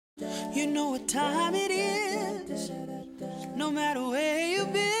You know what time it is, no matter where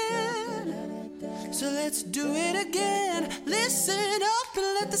you've been. So let's do it again. Listen up and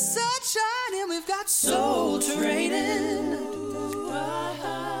let the sun shine in. We've got soul training.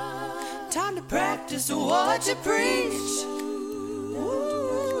 Time to practice what you preach.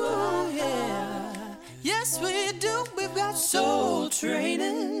 Ooh, yeah. Yes, we do. We've got soul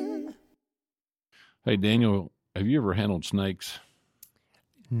training. Hey, Daniel, have you ever handled snakes?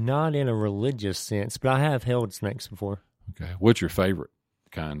 Not in a religious sense, but I have held snakes before. Okay. What's your favorite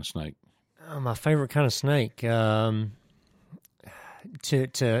kind of snake? My favorite kind of snake, to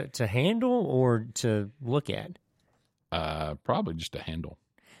handle or to look at? Probably just to handle.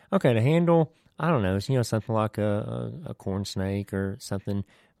 Okay, to handle, I don't know, something like a corn snake or something,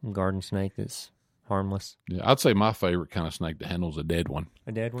 garden snake that's harmless. Yeah, I'd say my favorite kind of snake to handle is a dead one.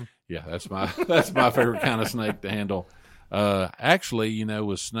 A dead one? Yeah, that's my favorite kind of snake to handle. Actually,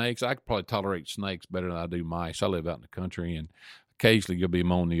 with snakes, I could probably tolerate snakes better than I do mice. I live out in the country, and occasionally you'll be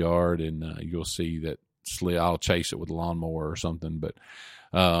mowing the yard, and you'll see that I'll chase it with a lawnmower or something. But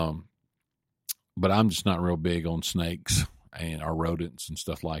I'm just not real big on snakes and our rodents and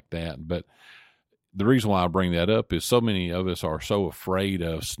stuff like that. But the reason why I bring that up is so many of us are so afraid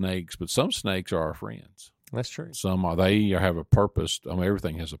of snakes, but some snakes are our friends. That's true. Some are, they have a purpose. I mean,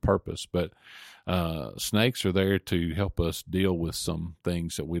 everything has a purpose, but snakes are there to help us deal with some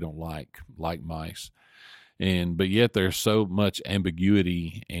things that we don't like mice. But yet there's so much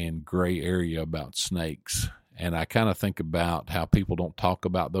ambiguity and gray area about snakes. And I kind of think about how people don't talk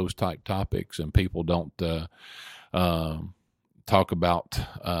about those type topics, and people don't talk about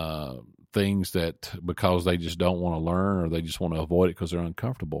things that because they just don't want to learn or they just want to avoid it because they're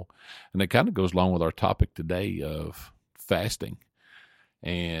uncomfortable. And it kind of goes along with our topic today of fasting.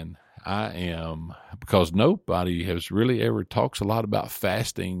 And because nobody has really ever talks a lot about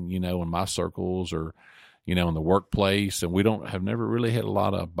fasting, in my circles or, in the workplace. And we have never really had a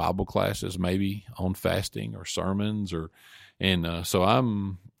lot of Bible classes maybe on fasting or sermons so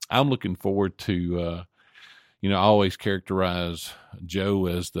I'm looking forward to, I always characterize Joe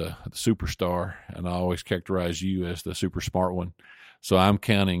as the superstar, and I always characterize you as the super smart one. So I'm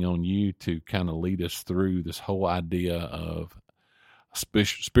counting on you to kind of lead us through this whole idea of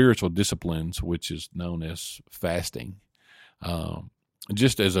spiritual disciplines, which is known as fasting.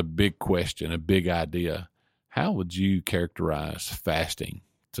 Just as a big question, a big idea, how would you characterize fasting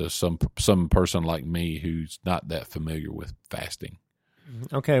to some person like me who's not that familiar with fasting?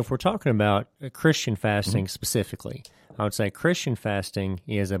 Okay, if we're talking about Christian fasting specifically, I would say Christian fasting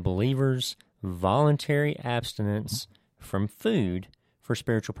is a believer's voluntary abstinence from food for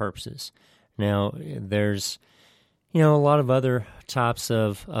spiritual purposes. Now, there's, a lot of other types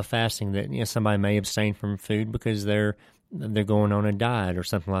of fasting that, somebody may abstain from food because they're going on a diet or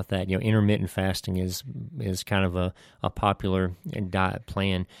something like that. Intermittent fasting is kind of a popular diet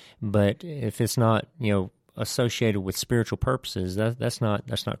plan. But if it's not, associated with spiritual purposes, that's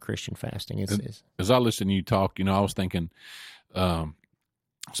not Christian fasting. As I listen to you talk, I was thinking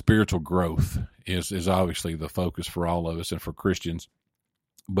spiritual growth is obviously the focus for all of us and for Christians.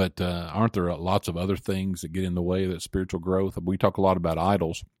 But aren't there lots of other things that get in the way of that spiritual growth? We talk a lot about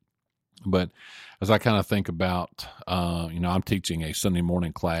idols, but as I kind of think about, I'm teaching a Sunday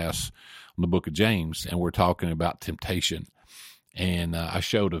morning class on the book of James, and we're talking about temptation. And I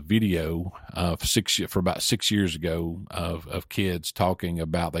showed a video for about 6 years ago of kids talking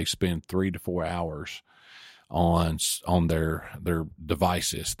about they spend 3 to 4 hours on their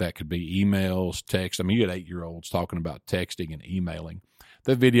devices. That could be emails, text. I mean, you had 8-year-olds talking about texting and emailing.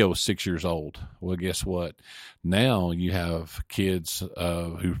 That video was 6 years old. Well, guess what? Now you have kids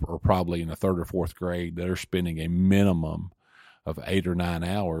who are probably in the 3rd or 4th grade that are spending a minimum of 8 or 9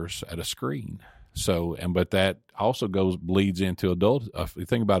 hours at a screen. So, but that also bleeds into adults. If you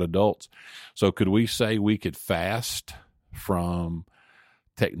think about adults, so could we say we could fast from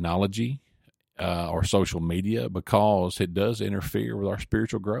technology or social media because it does interfere with our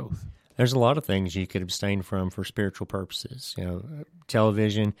spiritual growth? There's a lot of things you could abstain from for spiritual purposes.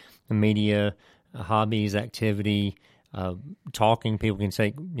 Television, media, hobbies, activity, talking. People can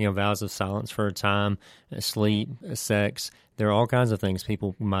take vows of silence for a time, sleep, sex. There are all kinds of things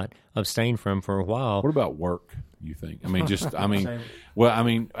people might abstain from for a while. What about work? You think? I mean,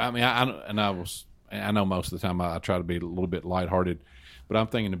 I know most of the time I try to be a little bit lighthearted, but I'm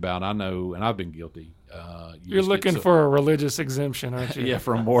thinking about, I know, and I've been guilty. You're looking for a religious exemption, aren't you? Yeah,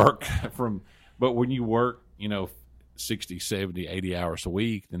 from work. But when you work, 60, 70, 80 hours a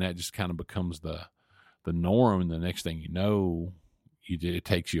week, then that just kind of becomes the norm. And the next thing you know, it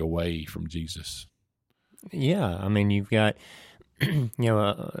takes you away from Jesus. Yeah, I mean, you've got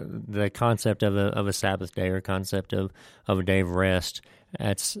the concept of a Sabbath day or concept of a day of rest,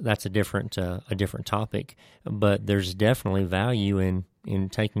 that's a different topic. But there's definitely value in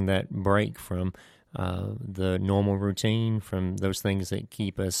taking that break from the normal routine, from those things that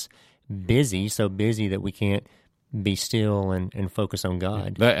keep us busy, so busy that we can't be still and focus on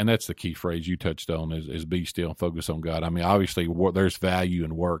God. That's the key phrase you touched on is be still and focus on God. I mean, obviously there's value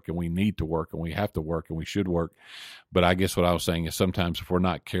in work, and we need to work, and we have to work, and we should work. But I guess what I was saying is sometimes if we're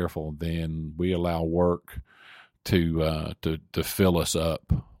not careful, then we allow work to fill us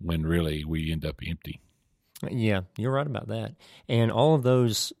up when really we end up empty. Yeah, you're right about that. And all of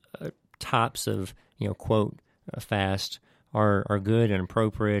those types of quote fast are good and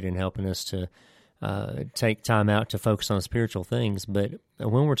appropriate in helping us to take time out to focus on spiritual things. But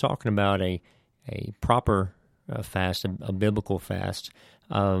when we're talking about a proper fast, a biblical fast,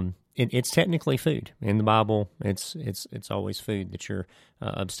 it's technically food. In the Bible, it's always food that you're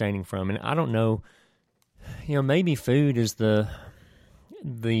abstaining from. And I don't know, maybe food is the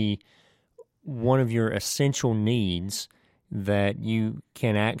one of your essential needs that you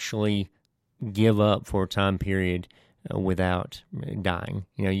can actually give up for a time period without dying.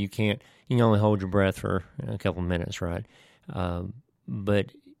 You can only hold your breath for a couple of minutes, right?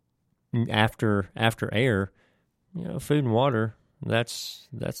 But after air, food and water, that's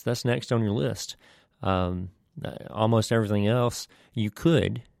next on your list. Almost everything else you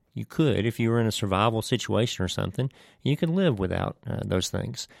could, if you were in a survival situation or something, you could live without those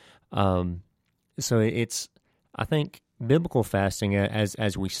things. So I think biblical fasting,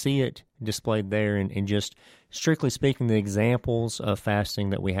 as we see it displayed there, and just strictly speaking, the examples of fasting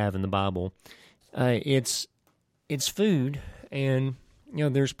that we have in the Bible, it's food, and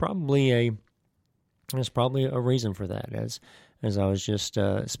there's probably a reason for that, as I was just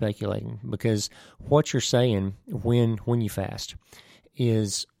speculating, because what you're saying when you fast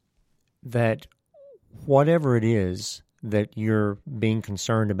is that whatever it is that you're being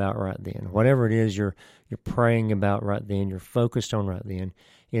concerned about right then, whatever it is you're praying about right then, you're focused on right then,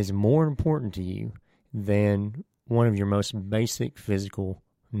 is more important to you than one of your most basic physical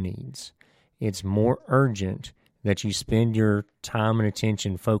needs. It's more urgent that you spend your time and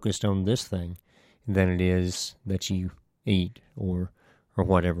attention focused on this thing than it is that you eat or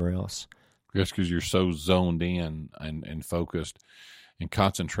whatever else. Just because you're so zoned in and focused and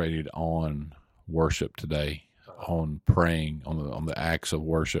concentrated on worship today, on praying, on the acts of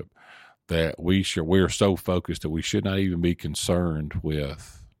worship, that we're so focused that we should not even be concerned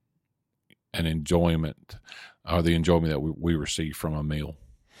with an enjoyment or the enjoyment that we receive from a meal.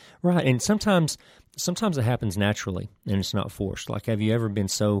 Right, and sometimes it happens naturally, and it's not forced. Like, have you ever been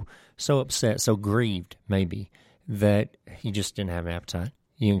so upset, so grieved, maybe, that you just didn't have an appetite?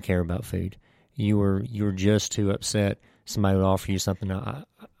 You didn't care about food. You were just too upset. Somebody would offer you something I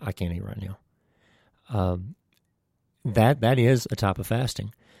can't eat right now. That is a type of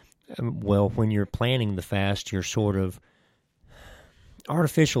fasting. Well, when you're planning the fast, you're sort of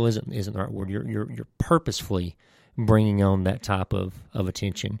artificial. Isn't the right word? You're purposefully bringing on that type of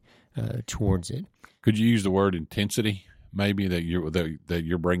attention towards it. Could you use the word intensity? Maybe that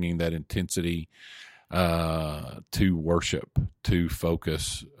you're bringing that intensity to worship, to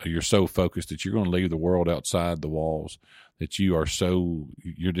focus. You're so focused that you're going to leave the world outside the walls. That you're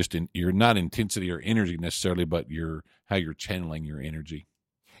not intensity or energy necessarily, but how you're channeling your energy.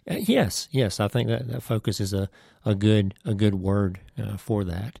 Yes. I think that focus is a good word for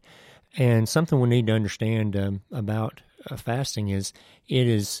that. And something we need to understand about fasting is it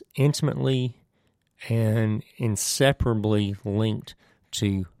is intimately and inseparably linked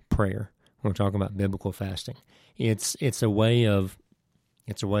to prayer. When we're talking about biblical fasting, it's a way of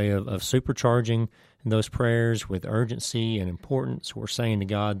supercharging those prayers with urgency and importance. We're saying to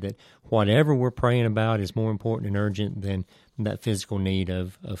God that whatever we're praying about is more important and urgent than that physical need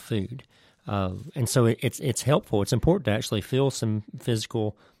of food. And so it's helpful. It's important to actually feel some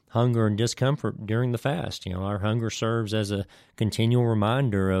physical hunger and discomfort during the fast. Our hunger serves as a continual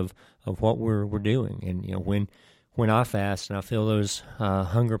reminder of what we're doing. And when I fast and I feel those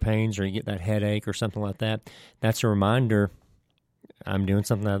hunger pains, or you get that headache or something like that, that's a reminder I'm doing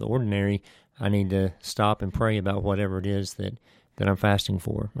something out of the ordinary. I need to stop and pray about whatever it is that I'm fasting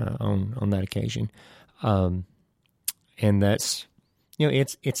for on that occasion. And that's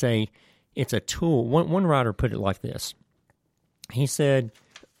it's a tool. One writer put it like this. He said,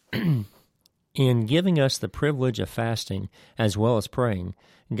 in giving us the privilege of fasting as well as praying,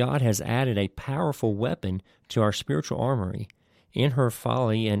 God has added a powerful weapon to our spiritual armory. In her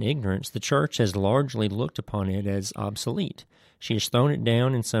folly and ignorance, the church has largely looked upon it as obsolete. She has thrown it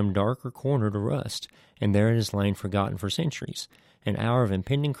down in some darker corner to rust, and there it has lain forgotten for centuries. an hour of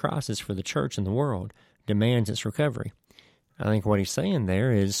impending crisis for the church and the world demands its recovery. I think what he's saying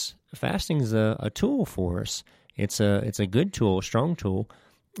there is fasting is a tool for us. It's a good tool, a strong tool,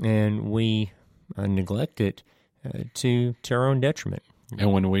 and we neglect it to our own detriment.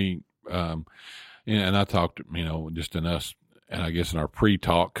 And when we, and I talked, just in us, and I guess in our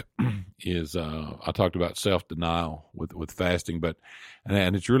pre-talk is I talked about self-denial with fasting,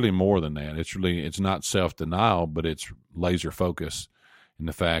 and it's really more than that. It's not self-denial, but it's laser focus. And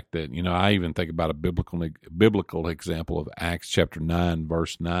the fact that, I even think about a biblical example of Acts chapter 9,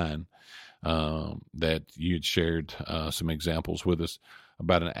 verse 9, that you had shared some examples with us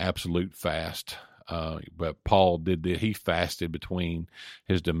about an absolute fast. But Paul did that. He fasted between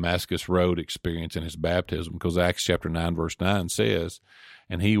his Damascus Road experience and his baptism, because Acts chapter 9, verse 9 says,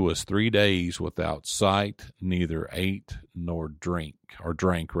 and he was 3 days without sight, neither ate nor drank.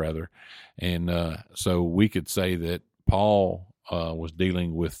 And so we could say that Paul was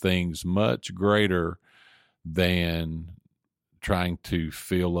dealing with things much greater than trying to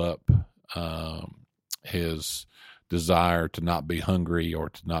fill up his desire to not be hungry or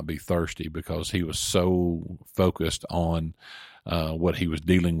to not be thirsty, because he was so focused on what he was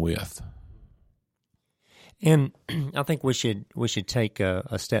dealing with. And I think we should take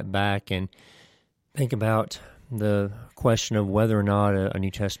a step back and think about the question of whether or not a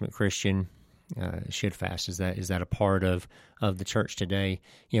New Testament Christian should fast. Is that a part of the church today?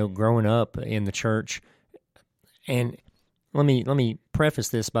 Growing up in the church, and let me preface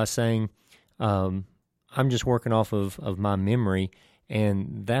this by saying, I'm just working off of my memory,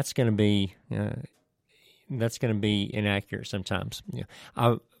 and that's going to be inaccurate sometimes.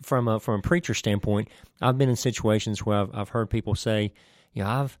 From a preacher standpoint, I've been in situations where I've heard people say,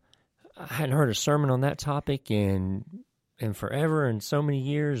 I hadn't heard a sermon on that topic in forever, and so many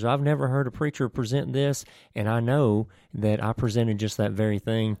years. I've never heard a preacher present this, and I know that I presented just that very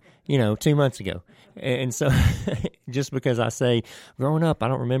thing, 2 months ago. And so just because I say, growing up, I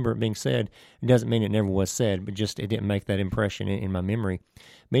don't remember it being said, it doesn't mean it never was said, but just it didn't make that impression in my memory.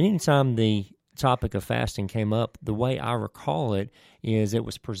 But anytime the topic of fasting came up, the way I recall it is it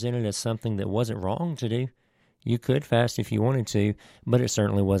was presented as something that wasn't wrong to do. You could fast if you wanted to, but it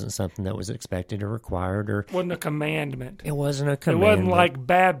certainly wasn't something that was expected or required, or wasn't a commandment. It wasn't a commandment. It wasn't like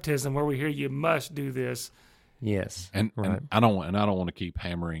baptism where we hear you must do this. Yes, and right. And I don't want to keep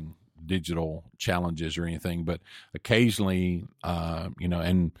hammering digital challenges or anything, but occasionally,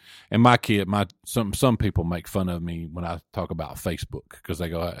 and some people make fun of me when I talk about Facebook, because they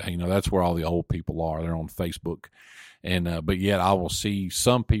go, that's where all the old people are. They're on Facebook. And but yet I will see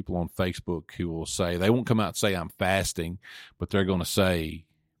some people on Facebook who will say, they won't come out and say I'm fasting, but they're going to say,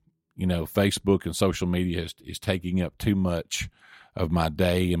 Facebook and social media is taking up too much of my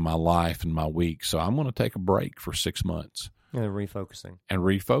day and my life and my week, so I'm going to take a break for 6 months.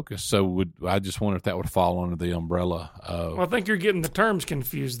 Refocus. So I just wonder if that would fall under the umbrella of... Well, I think you're getting the terms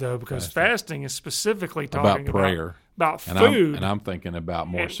confused, though, because fasting is specifically talking about prayer. About food. And I'm thinking about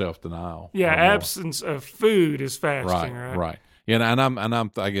more self-denial. Yeah, absence of food is fasting, right? Right. Yeah,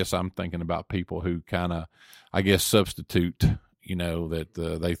 I guess I'm thinking about people who kind of, substitute,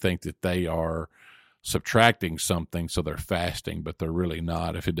 that they think that they are subtracting something, so they're fasting, but they're really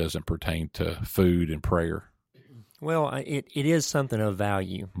not if it doesn't pertain to food and prayer. Well, it is something of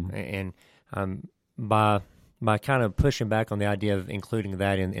value, and by kind of pushing back on the idea of including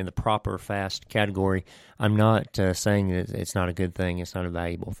that in the proper fast category, I'm not saying that it's not a good thing, it's not a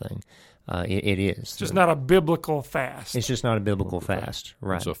valuable thing. It is. It's just not a biblical fast. It's just not a biblical fast,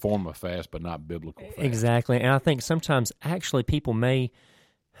 right? It's a form of fast, but not biblical fast. Exactly, and I think sometimes actually people may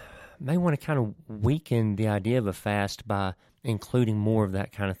want to kind of weaken the idea of a fast by including more of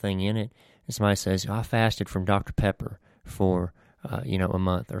that kind of thing in it. Somebody says, I fasted from Dr. Pepper for, a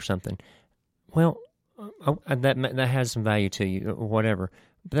month or something. Well, that has some value to you, or whatever.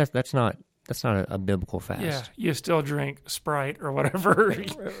 But that's not a biblical fast. Yeah, you still drink Sprite or whatever.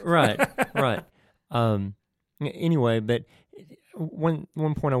 Right. Anyway, but one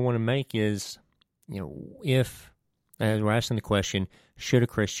point I want to make is, if, as we're asking the question, should a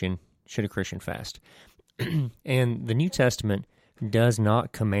Christian fast? And the New Testament does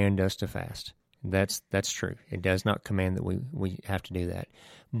not command us to fast. That's true. It does not command that we have to do that.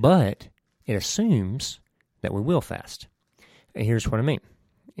 But it assumes that we will fast. Here's what I mean.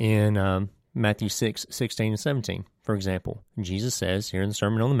 In Matthew 6:16 and 17, for example, Jesus says here in the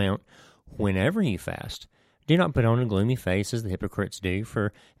Sermon on the Mount, whenever you fast, do not put on a gloomy face as the hypocrites do,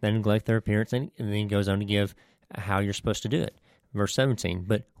 for they neglect their appearance. And then he goes on to give how you're supposed to do it. Verse 17,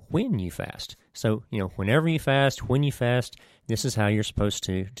 but when you fast. So, whenever you fast, when you fast, this is how you're supposed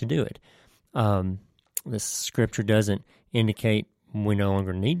to do it. This scripture doesn't indicate we no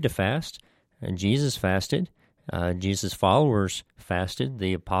longer need to fast. Jesus fasted. Jesus' followers fasted.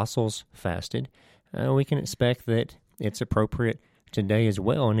 The apostles fasted. We can expect that it's appropriate today as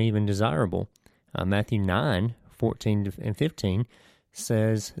well, and even desirable. Matthew 9:14 and 15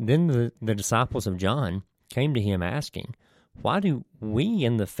 says, Then the disciples of John came to him asking, Why do we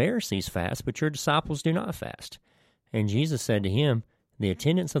and the Pharisees fast, but your disciples do not fast? And Jesus said to him, The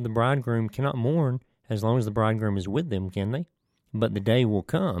attendants of the bridegroom cannot mourn as long as the bridegroom is with them, can they? But the day will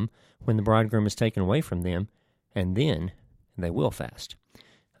come when the bridegroom is taken away from them, and then they will fast.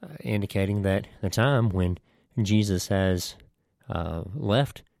 Indicating that the time when Jesus has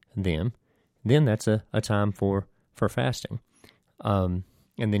left them, then that's a time for fasting. And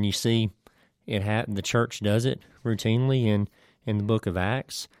then you see the church does it routinely in the book of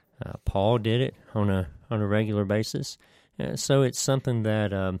Acts. Paul did it on a regular basis. So it's something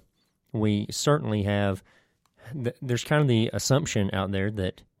that we certainly have. There's kind of the assumption out there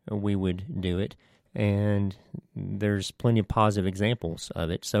that we would do it, and there's plenty of positive examples of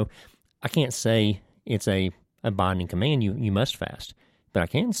it. So I can't say it's a binding command, you must fast, but I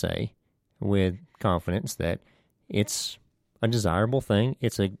can say with confidence that it's a desirable thing.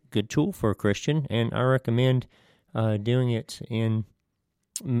 It's a good tool for a Christian, and I recommend doing it in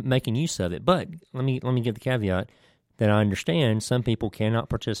making use of it. But let me give the caveat that I understand some people cannot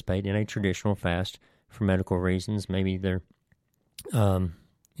participate in a traditional fast for medical reasons. Maybe they're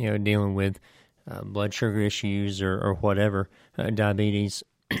dealing with blood sugar issues or whatever, diabetes.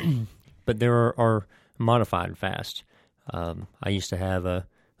 But there are modified fasts. I used to have a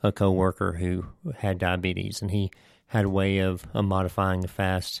coworker who had diabetes, and he had a way of modifying the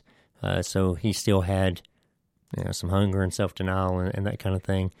fast, so he still had some hunger and self-denial and that kind of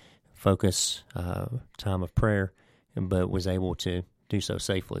thing, focus, time of prayer, but was able to do so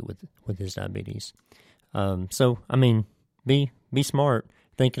safely with his diabetes. So, I mean, be smart,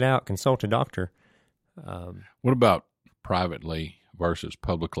 think it out, consult a doctor. What about privately versus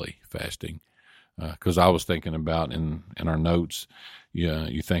publicly fasting? Because I was thinking about in our notes,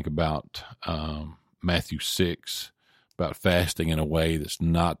 you think about Matthew 6, about fasting in a way that's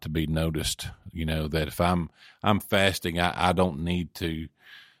not to be noticed. That if I'm fasting, I don't need to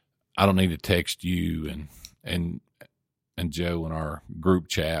text you and Joe in our group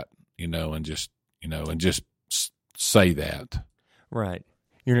chat, and just say that. Right.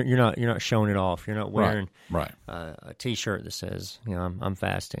 You're not showing it off. You're not wearing right. A T-shirt that says I'm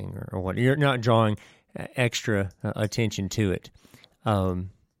fasting or what. You're not drawing extra attention to it,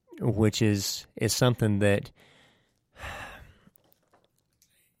 which is something that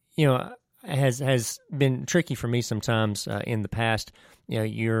has been tricky for me sometimes in the past.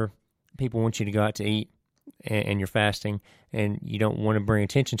 People want you to go out to eat, and you're fasting, and you don't want to bring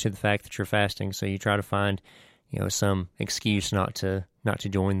attention to the fact that you're fasting, so you try to find some excuse not to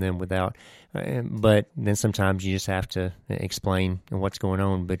join them without. But then sometimes you just have to explain what's going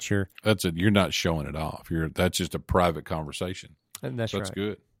on. But you're not showing it off. That's just a private conversation. That's right.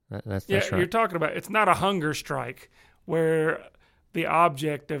 Good. That's right. You're talking about, it's not a hunger strike where the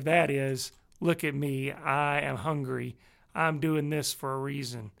object of that is, look at me, I am hungry, I'm doing this for a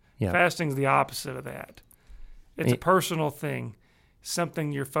reason. Yeah. Fasting's the opposite of that. It's a personal thing,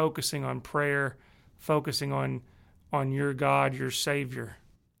 something you're focusing on prayer, focusing on your God, your Savior.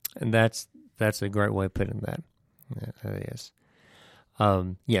 And that's a great way of putting that. That is.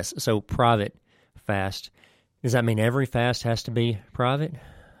 Yes, so private fast. Does that mean every fast has to be private?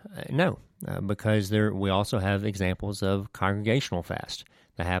 No, because we also have examples of congregational fast.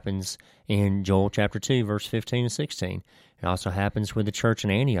 That happens in Joel chapter 2, verse 15 and 16. It also happens with the church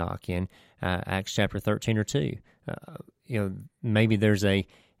in Antioch in Acts chapter 13 or 2. Maybe there's a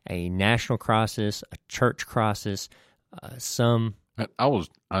national crisis, a church crisis, I was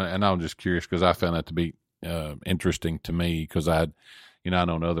just curious because I found that to be interesting to me because I know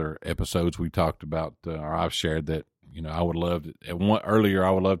in other episodes we talked about, or I've shared that, I would love to, earlier I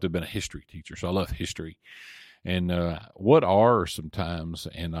would love to have been a history teacher, so I love history. And what are some times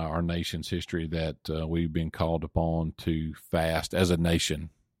in our nation's history that we've been called upon to fast as a nation?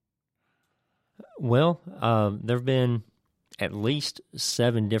 Well, there have been at least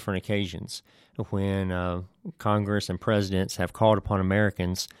 7 different occasions when Congress and presidents have called upon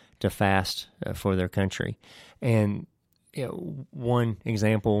Americans to fast for their country. And one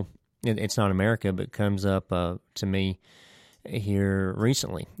example, it's not America, but comes up to me here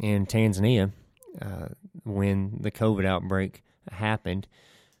recently in Tanzania when the COVID outbreak happened.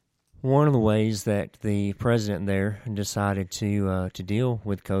 One of the ways that the president there decided to deal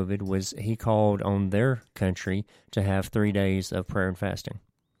with COVID was he called on their country to have 3 days of prayer and fasting.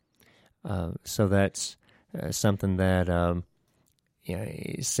 So that's something that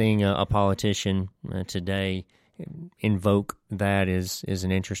seeing a politician today invoke that is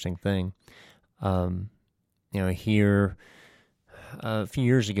an interesting thing. Here a few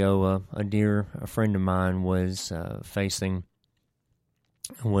years ago, a friend of mine was facing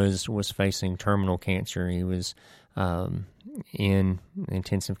terminal cancer. He was in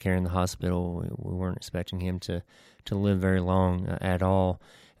intensive care in the hospital. We weren't expecting him to live very long at all,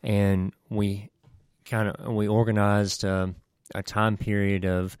 and we organized a time period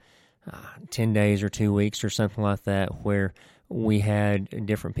of 10 days or 2 weeks or something like that, where we had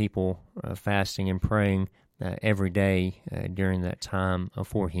different people fasting and praying every day during that time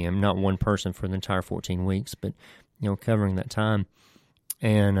for him. Not one person for the entire 14 weeks, but covering that time.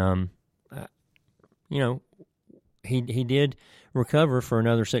 And he did recover for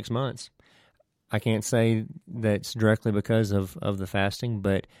another 6 months. I can't say that's directly because of the fasting,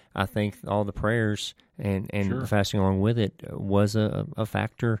 but I think all the prayers and Sure. the fasting along with it was a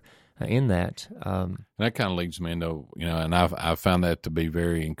factor in that. And that kind of leads me into, and I've found that to be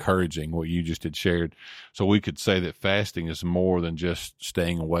very encouraging, what you just had shared. So we could say that fasting is more than just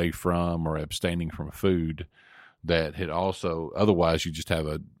staying away from or abstaining from food, that it also, otherwise you just have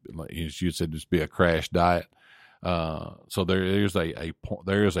as you said, just be a crash diet. So there is a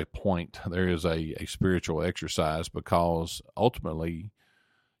point, there is a spiritual exercise, because ultimately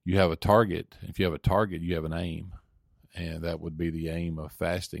you have a target. If you have a target, you have an aim. And that would be the aim of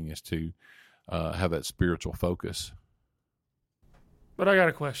fasting, is to have that spiritual focus. But I got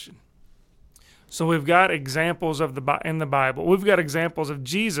a question. So we've got examples in the Bible. We've got examples of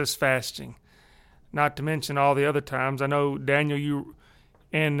Jesus fasting, not to mention all the other times. I know, Daniel, you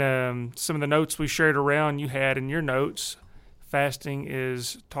and some of the notes we shared around, you had in your notes, fasting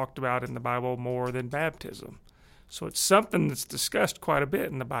is talked about in the Bible more than baptism. So it's something that's discussed quite a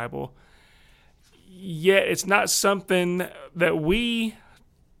bit in the Bible. Yet it's not something that we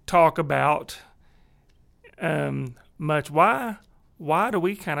talk about much. Why do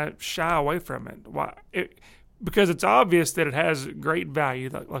we kind of shy away from it? Because it's obvious that it has great value,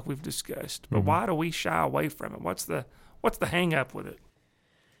 like we've discussed. But why do we shy away from it? What's the hang up with it?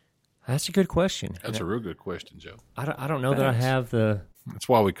 That's a good question. That's a real good question, Joe. I don't know that I have the... That's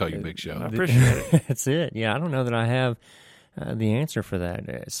why we call you Big Show. I appreciate it. That's it. Yeah, I don't know that I have the answer for that.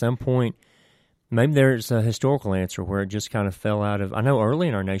 At some point, maybe there's a historical answer where it just kind of fell out of... I know early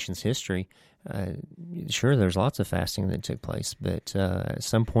in our nation's history, sure, there's lots of fasting that took place, but at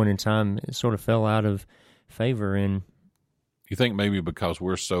some point in time, it sort of fell out of favor. And you think maybe because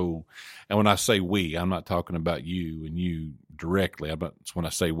we're so... And when I say we, I'm not talking about you and you directly. When I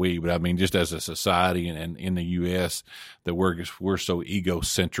say we, but I mean just as a society and in the U.S., that we're so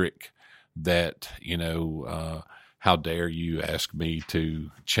egocentric that, how dare you ask me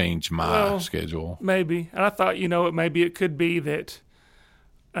to change my schedule? Maybe. And I thought, maybe it could be that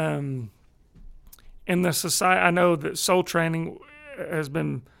in the society, I know that Soul Training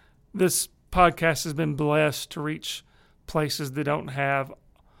this podcast has been blessed to reach places that don't have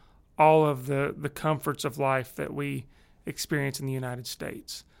all of the comforts of life that we experience in the United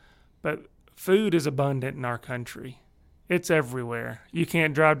States. But food is abundant in our country. It's everywhere. You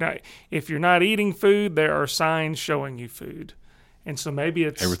can't drive down. If you're not eating food, there are signs showing you food. And so maybe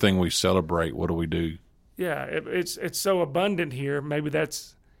it's... Everything we celebrate, what do we do? Yeah, it's so abundant here. Maybe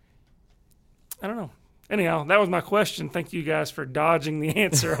that's... I don't know. Anyhow, that was my question. Thank you guys for dodging the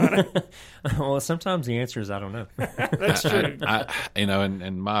answer on it. Well, sometimes the answer is I don't know. That's true.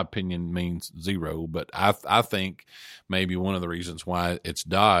 And my opinion means zero, but I think maybe one of the reasons why it's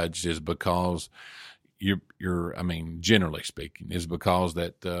dodged is because generally speaking, is because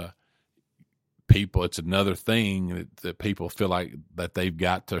that people, it's another thing that people feel like that they've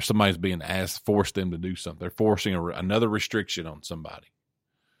got to, somebody's being forced them to do something. They're forcing another restriction on somebody.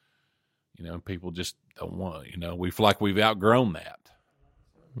 People just don't want, we feel like we've outgrown that.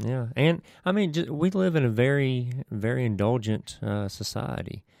 Yeah. And we live in a very, very indulgent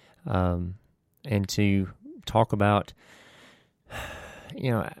society. And to talk about,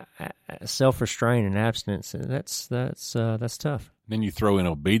 self-restraint and abstinence, that's tough. Then you throw in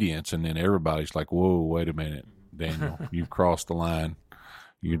obedience, and then everybody's like, whoa, wait a minute, Daniel, you've crossed the line.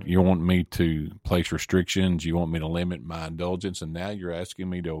 You want me to place restrictions. You want me to limit my indulgence, and now you're asking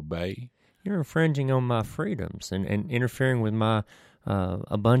me to obey. You're infringing on my freedoms and interfering with my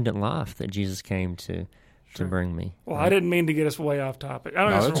abundant life that Jesus came to bring me. Well, I didn't mean to get us way off topic. I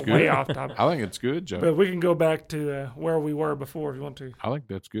don't know if we're way off topic. I think it's good, Joe. But we can go back to where we were before if you want to. I think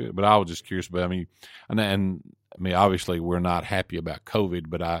that's good. But I was just curious. But obviously we're not happy about COVID,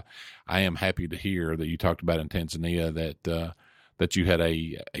 but I am happy to hear that you talked about in Tanzania that that you had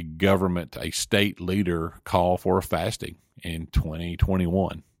a government, a state leader call for a fasting in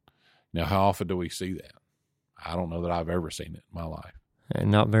 2021. Now, how often do we see that? I don't know that I've ever seen it in my life.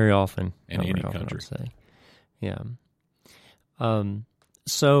 And not very often. In any country. I would say. Yeah.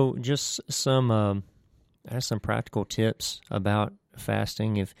 So just some practical tips about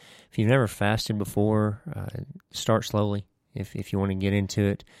fasting. If you've never fasted before, start slowly. If you want to get into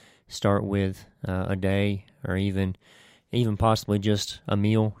it, start with a day or even possibly just a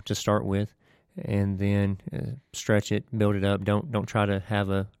meal to start with, and then stretch it, build it up. Don't try to have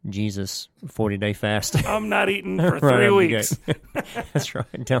a Jesus 40-day fast. I'm not eating for 3 weeks. That's right.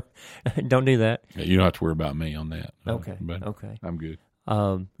 Don't do that. Yeah, you don't have to worry about me on that. Okay. But Okay. I'm good.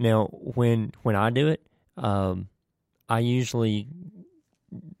 Now, when I do it, I usually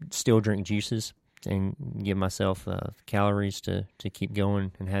still drink juices and give myself calories to keep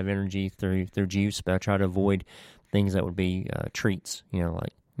going and have energy through juice, but I try to avoid things that would be treats,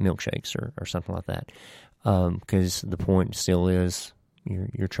 like milkshakes or something like that, because the point still is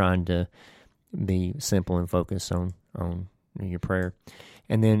you're trying to be simple and focus on your prayer.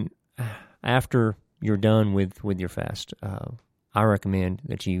 And then after you're done with your fast, I recommend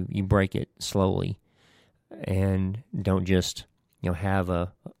that you break it slowly and don't just have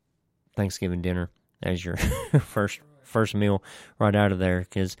a Thanksgiving dinner as your first meal right out of there,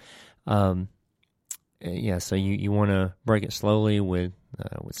 because so you want to break it slowly with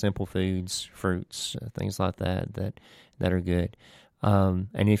simple foods, fruits, things like that are good. And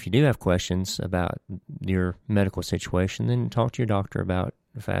if you do have questions about your medical situation, then talk to your doctor about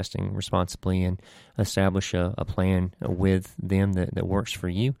fasting responsibly and establish a plan with them that works for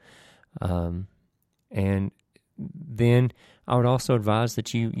you. And then I would also advise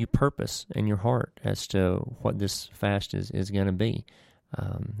that you purpose in your heart as to what this fast is going to be.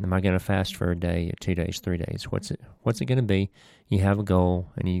 Am I going to fast for a day, 2 days, 3 days? What's it going to be? You have a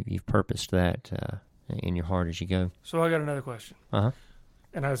goal, and you've purposed that in your heart as you go. So I got another question. Uh-huh.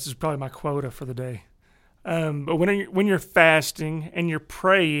 And this is probably my quota for the day. But when you're fasting and you're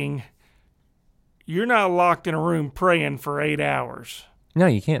praying, you're not locked in a room praying for 8 hours. No,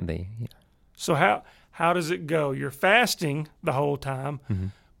 you can't be. Yeah. So how does it go? You're fasting the whole time, Mm-hmm.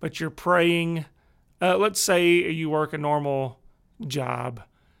 but you're praying. Let's say you work a normal job,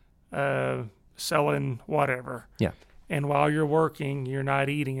 selling whatever. Yeah. And while you're working, you're not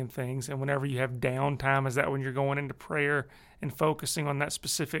eating and things. And whenever you have downtime, is that when you're going into prayer and focusing on that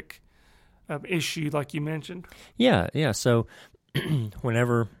specific issue like you mentioned? Yeah. So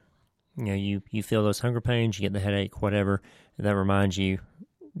whenever you feel those hunger pains, you get the headache, whatever, that reminds you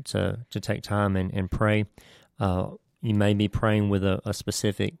to take time and pray. You may be praying with a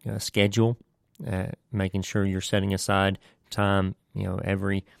specific schedule, making sure you're setting aside time,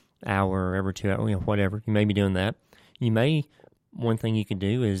 every hour or every 2 hours, whatever. You may be doing that. One thing you could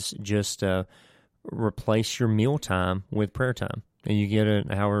do is just replace your meal time with prayer time. And you get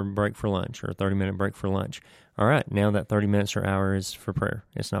an hour break for lunch or a 30-minute break for lunch. All right, now that 30 minutes or hour is for prayer.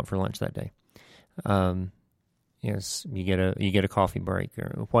 It's not for lunch that day. Yes, you get a coffee break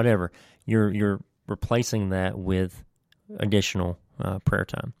or whatever. You're replacing that with additional prayer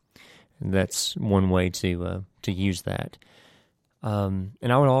time. That's one way to use that. And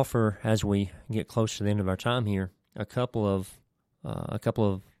I would offer, as we get close to the end of our time here, a couple of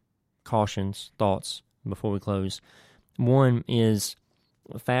cautions, thoughts before we close. One is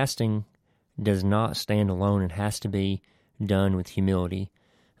fasting does not stand alone. It has to be done with humility.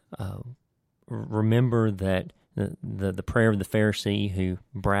 Remember that the prayer of the Pharisee who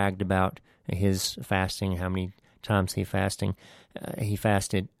bragged about his fasting, how many times he fasted.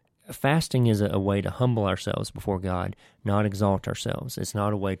 Fasting is a way to humble ourselves before God, not exalt ourselves. It's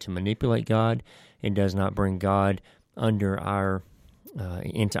not a way to manipulate God. It does not bring God under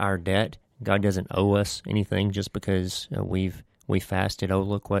into our debt. God doesn't owe us anything just because we fasted. Oh,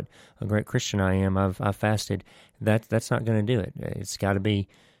 look what a great Christian I am. I've fasted. That's not going to do it. It's got to be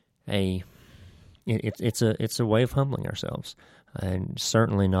it's a way of humbling ourselves, and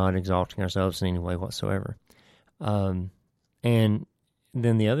certainly not exalting ourselves in any way whatsoever. And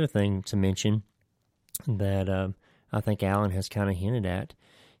then the other thing to mention that I think Alan has kind of hinted at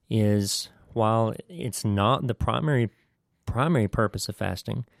is, while it's not the primary purpose of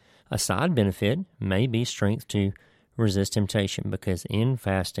fasting, a side benefit may be strength to resist temptation, because in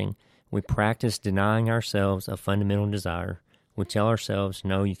fasting we practice denying ourselves a fundamental desire. We tell ourselves,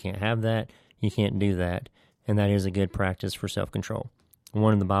 no, you can't have that, you can't do that, and that is a good practice for self-control.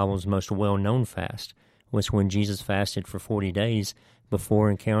 One of the Bible's most well-known fasts was when Jesus fasted for 40 days before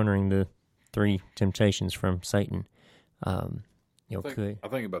encountering the 3 temptations from Satan. I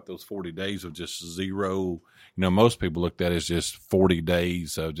think about those 40 days of just zero. Most people looked at it as just 40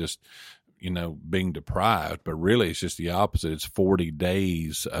 days of just, being deprived, but really it's just the opposite. It's 40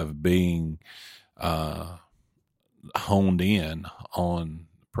 days of being honed in on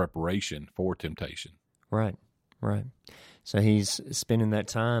preparation for temptation. Right. So he's spending that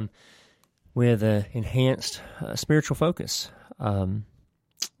time with an enhanced spiritual focus.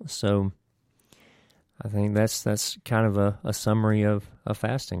 So I think that's kind of a summary of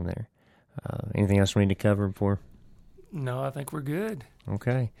fasting there. Anything else we need to cover before? No, I think we're good.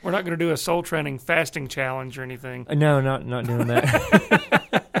 Okay. We're not going to do a soul training fasting challenge or anything. No, not doing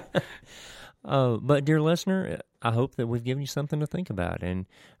that. But dear listener, I hope that we've given you something to think about, and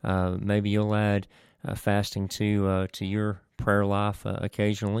maybe you'll add fasting to your prayer life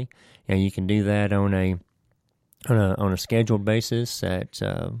occasionally. You can do that on a scheduled basis at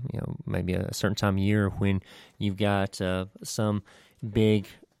maybe a certain time of year when you've got some big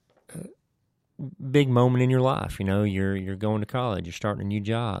moment in your life. You're going to college, you're starting a new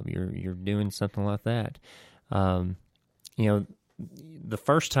job, you're doing something like that. The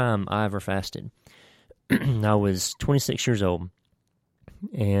first time I ever fasted, I was 26 years old,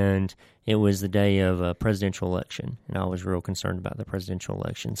 and it was the day of a presidential election, and I was real concerned about the presidential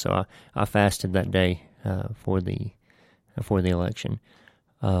election. So I fasted that day for the election,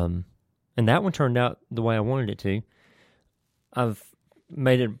 and that one turned out the way I wanted it to. I've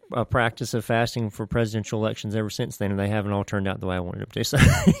made it a practice of fasting for presidential elections ever since then, and they haven't all turned out the way I wanted them to. So,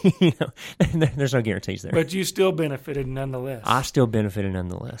 there's no guarantees there. But you still benefited nonetheless. I still benefited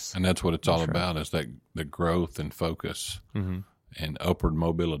nonetheless. And that's what it's all about, is that the growth and focus and upward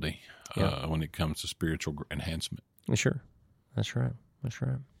mobility when it comes to spiritual enhancement. Sure. That's right.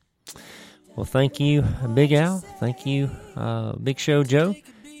 Well, thank you, Big Al. Thank you, Big Show Joe.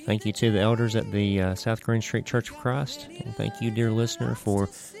 Thank you to the elders at the South Green Street Church of Christ. And thank you, dear listener, for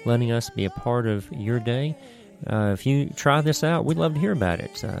letting us be a part of your day. If you try this out, we'd love to hear about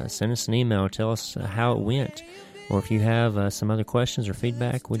it. Send us an email. Tell us how it went. Or if you have some other questions or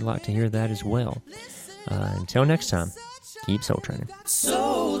feedback, we'd like to hear that as well. Until next time, keep soul training.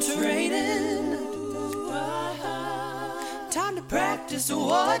 Soul training. Time to practice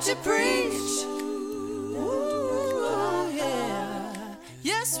what you preach. Ooh, yeah.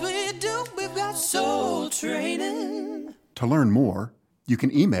 Yes, we do. We've got soul training. To learn more, you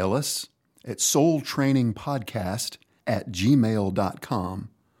can email us at soultrainingpodcast@gmail.com,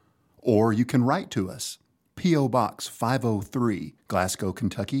 or you can write to us, P.O. Box 503, Glasgow,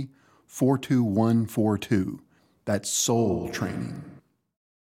 Kentucky, 42142. That's Soul Training.